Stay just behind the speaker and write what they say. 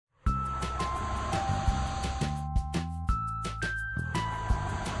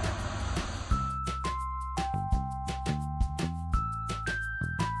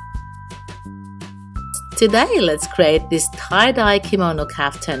Today, let's create this tie-dye kimono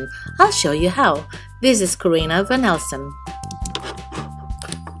kaftan. I'll show you how. This is Karina Van Elsen.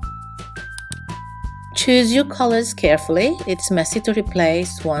 Choose your colors carefully. It's messy to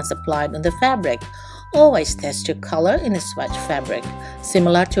replace once applied on the fabric. Always test your color in a swatch fabric,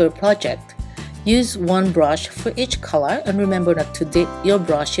 similar to your project. Use one brush for each color and remember not to dip your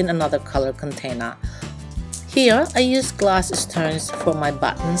brush in another color container. Here, I use glass stones for my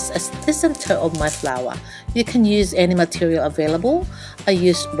buttons as the center of my flower. You can use any material available. I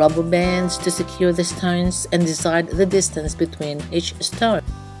used rubber bands to secure the stones and decide the distance between each stone.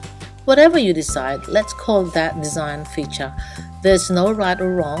 Whatever you decide, let's call that design feature. There's no right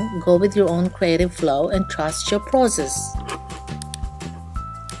or wrong. Go with your own creative flow and trust your process.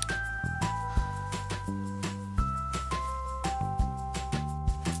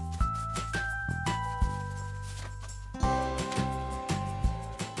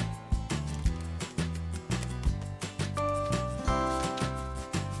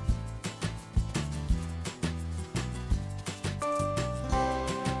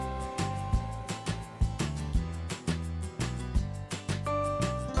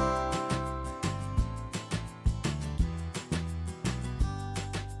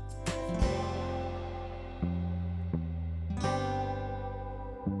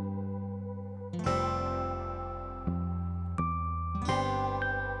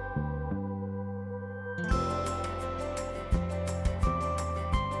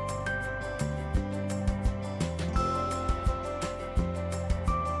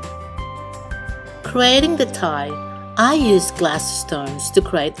 Creating the tie, I use glass stones to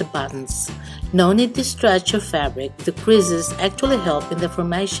create the buttons. No need to stretch your fabric. The creases actually help in the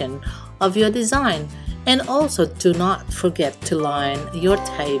formation of your design. And also do not forget to line your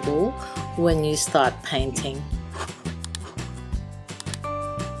table when you start painting.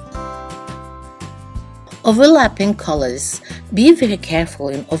 Overlapping colors. Be very careful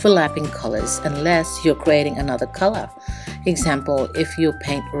in overlapping colors unless you're creating another color. Example, if you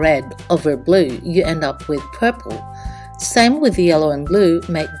paint red over blue, you end up with purple. Same with yellow and blue,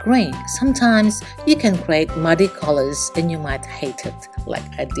 make green. Sometimes you can create muddy colors and you might hate it, like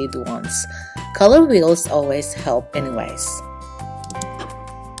I did once. Color wheels always help anyways.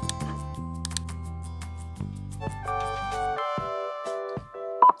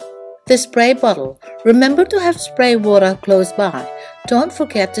 The spray bottle. Remember to have spray water close by. Don't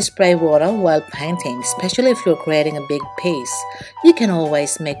forget to spray water while painting, especially if you're creating a big piece. You can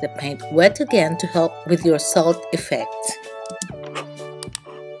always make the paint wet again to help with your salt effect.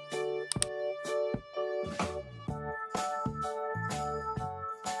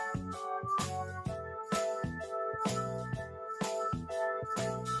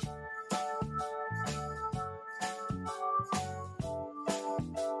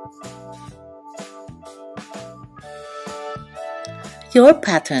 Your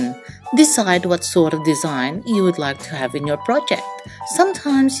pattern. Decide what sort of design you would like to have in your project.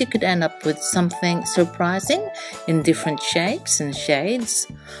 Sometimes you could end up with something surprising in different shapes and shades.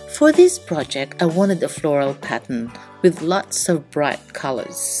 For this project, I wanted a floral pattern with lots of bright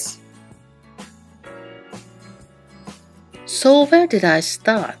colors. So where did I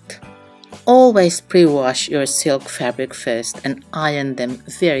start? Always pre-wash your silk fabric first and iron them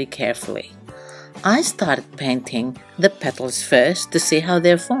very carefully. I started painting the petals first to see how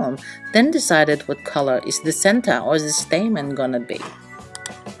they form, then decided what color is the center or the stamen gonna be.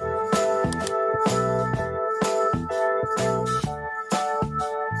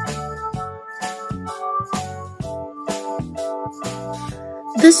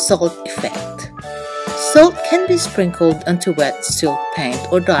 The salt effect. Salt can be sprinkled onto wet silk paint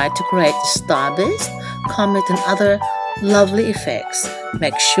or dye to create the starburst, comet and other lovely effects.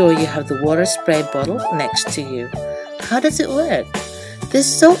 Make sure you have the water spray bottle next to you. How does it work? The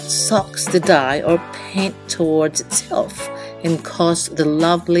salt sucks the dye or paint towards itself and causes the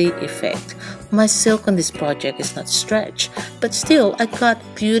lovely effect. My silk on this project is not stretched, but still I got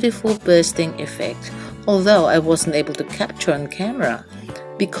beautiful bursting effect, although I wasn't able to capture on camera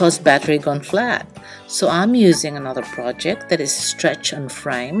because battery gone flat. So I'm using another project that is stretched on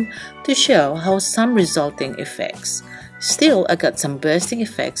frame to show how some resulting effects. Still, I got some bursting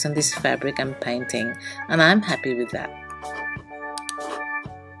effects on this fabric I'm painting, and I'm happy with that.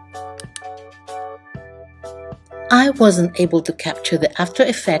 I wasn't able to capture the after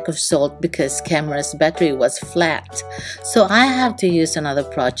effect of salt because camera's battery was flat, so I have to use another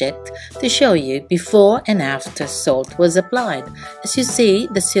project to show you before and after salt was applied. As you see,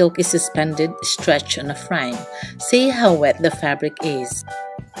 the silk is suspended, stretched on a frame. See how wet the fabric is.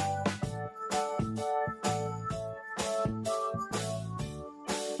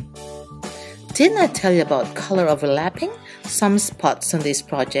 Didn't I tell you about color overlapping? Some spots on this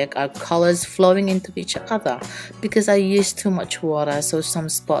project are colors flowing into each other because I used too much water, so some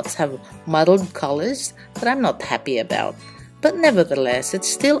spots have muddled colors that I'm not happy about. But nevertheless, it's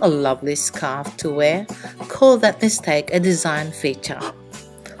still a lovely scarf to wear. Call that mistake a design feature.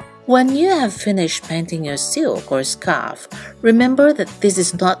 When you have finished painting your silk or scarf, remember that this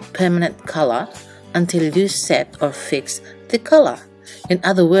is not permanent color until you set or fix the color. In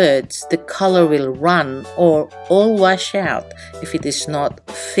other words, the color will run or all wash out if it is not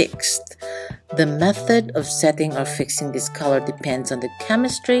fixed. The method of setting or fixing this color depends on the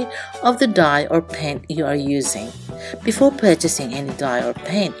chemistry of the dye or paint you are using. Before purchasing any dye or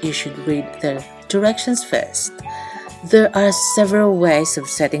paint, you should read the directions first. There are several ways of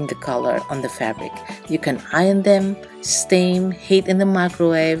setting the color on the fabric. You can iron them, steam, heat in the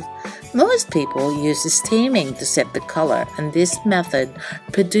microwave. Most people use steaming to set the color, and this method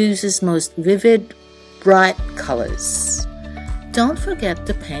produces most vivid, bright colors. Don't forget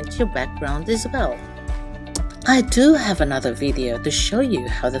to paint your background as well. I do have another video to show you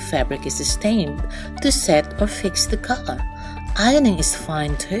how the fabric is steamed to set or fix the color. Ironing is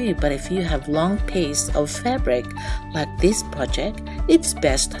fine too, but if you have long piece of fabric like this project, it's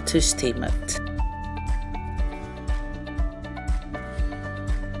best to steam it.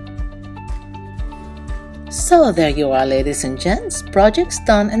 So there you are, ladies and gents, projects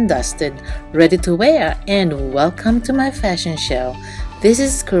done and dusted, ready to wear, and welcome to my fashion show. This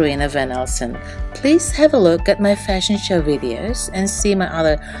is Karina Van Elsen. Please have a look at my fashion show videos and see my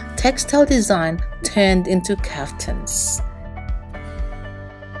other textile design turned into kaftans.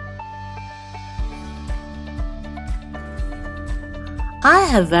 I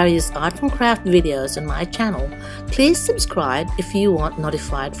have various art and craft videos on my channel. Please subscribe if you want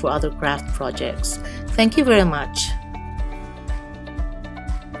notified for other craft projects. Thank you very much.